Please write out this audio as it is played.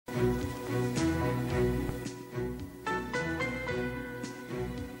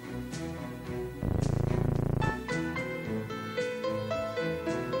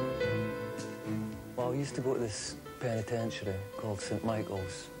used to go to this penitentiary called St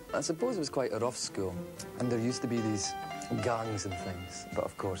Michael's. I suppose it was quite a rough school, and there used to be these gangs and things. But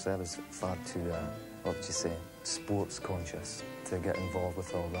of course, I was far too, what would you say, sports conscious to get involved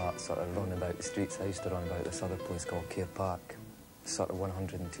with all that, sort of running about the streets. I used to run about this other place called Care Park, sort of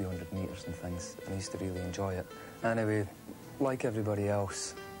 100 and 200 metres and things. I used to really enjoy it. Anyway, like everybody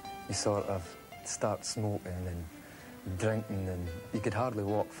else, you sort of start smoking and drinking, and you could hardly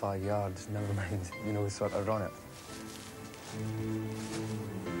walk 5 yards, never mind, you know, sort of run it.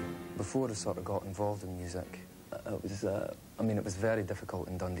 Before I sort of got involved in music, it was, I mean, it was very difficult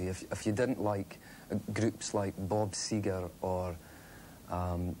in Dundee. If you didn't like groups like Bob Seger or,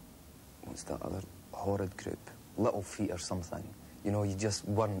 what's that other horrid group, Little Feet or something, you know, you just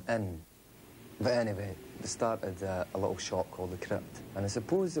weren't in. But anyway, they started a little shop called The Crypt. And I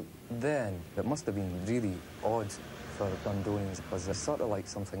suppose that then it must have been really odd for Dundonians, because they're sort of like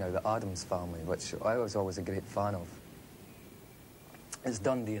something out of the Addams Family, which I was always a great fan of. It's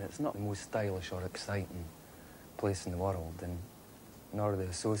Dundee, and it's not the most stylish or exciting place in the world, and nor are the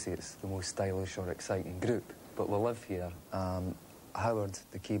Associates the most stylish or exciting group. But we live here. Howard,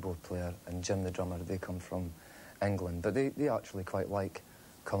 the keyboard player, and Jim, the drummer, they come from England, but they actually quite like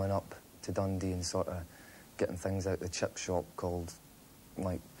coming up to Dundee and sort of getting things out the chip shop called,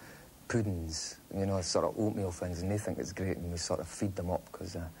 like, puddings, you know, sort of oatmeal things, and they think it's great, and we sort of feed them up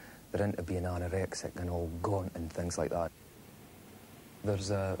because they're into being anorexic and all gaunt and things like that.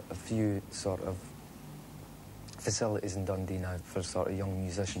 There's a few sort of facilities in Dundee now for sort of young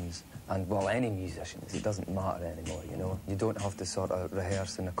musicians, and, well, any musicians, it doesn't matter anymore, you know. You don't have to sort of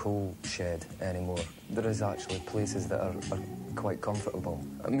rehearse in a coal shed anymore. There is actually places that are quite comfortable.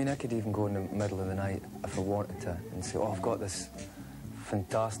 I mean, I could even go in the middle of the night if I wanted to and say, oh, I've got this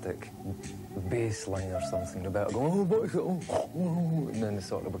fantastic bass line or something. They'll better go, oh, what is it? Oh, and then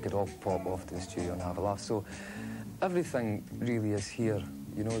sort of we could all pop off to the studio and have a laugh. So everything really is here,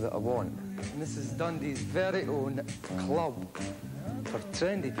 you know, that I want. And this is Dundee's very own club for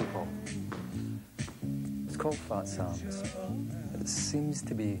trendy people. It's called Fat Sam's. It seems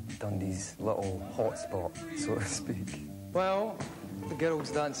to be Dundee's little hotspot, so to speak. Well, the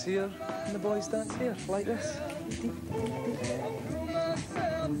girls dance here and the boys dance here, like this.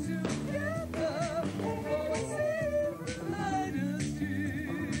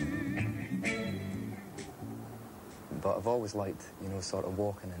 But I've always liked, you know, sort of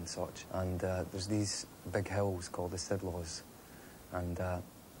walking and such. And there's these big hills called the Sidlaws, and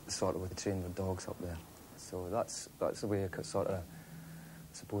sort of with the train with dogs up there. So that's the way I could sort of, I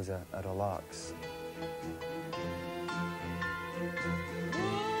suppose, I relax.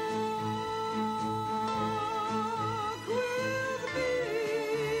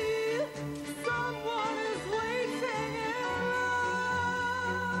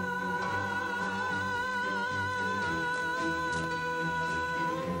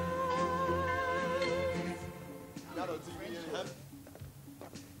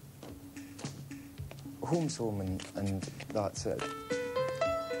 Home's home, and that's it.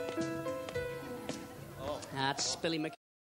 That's Billy Mc...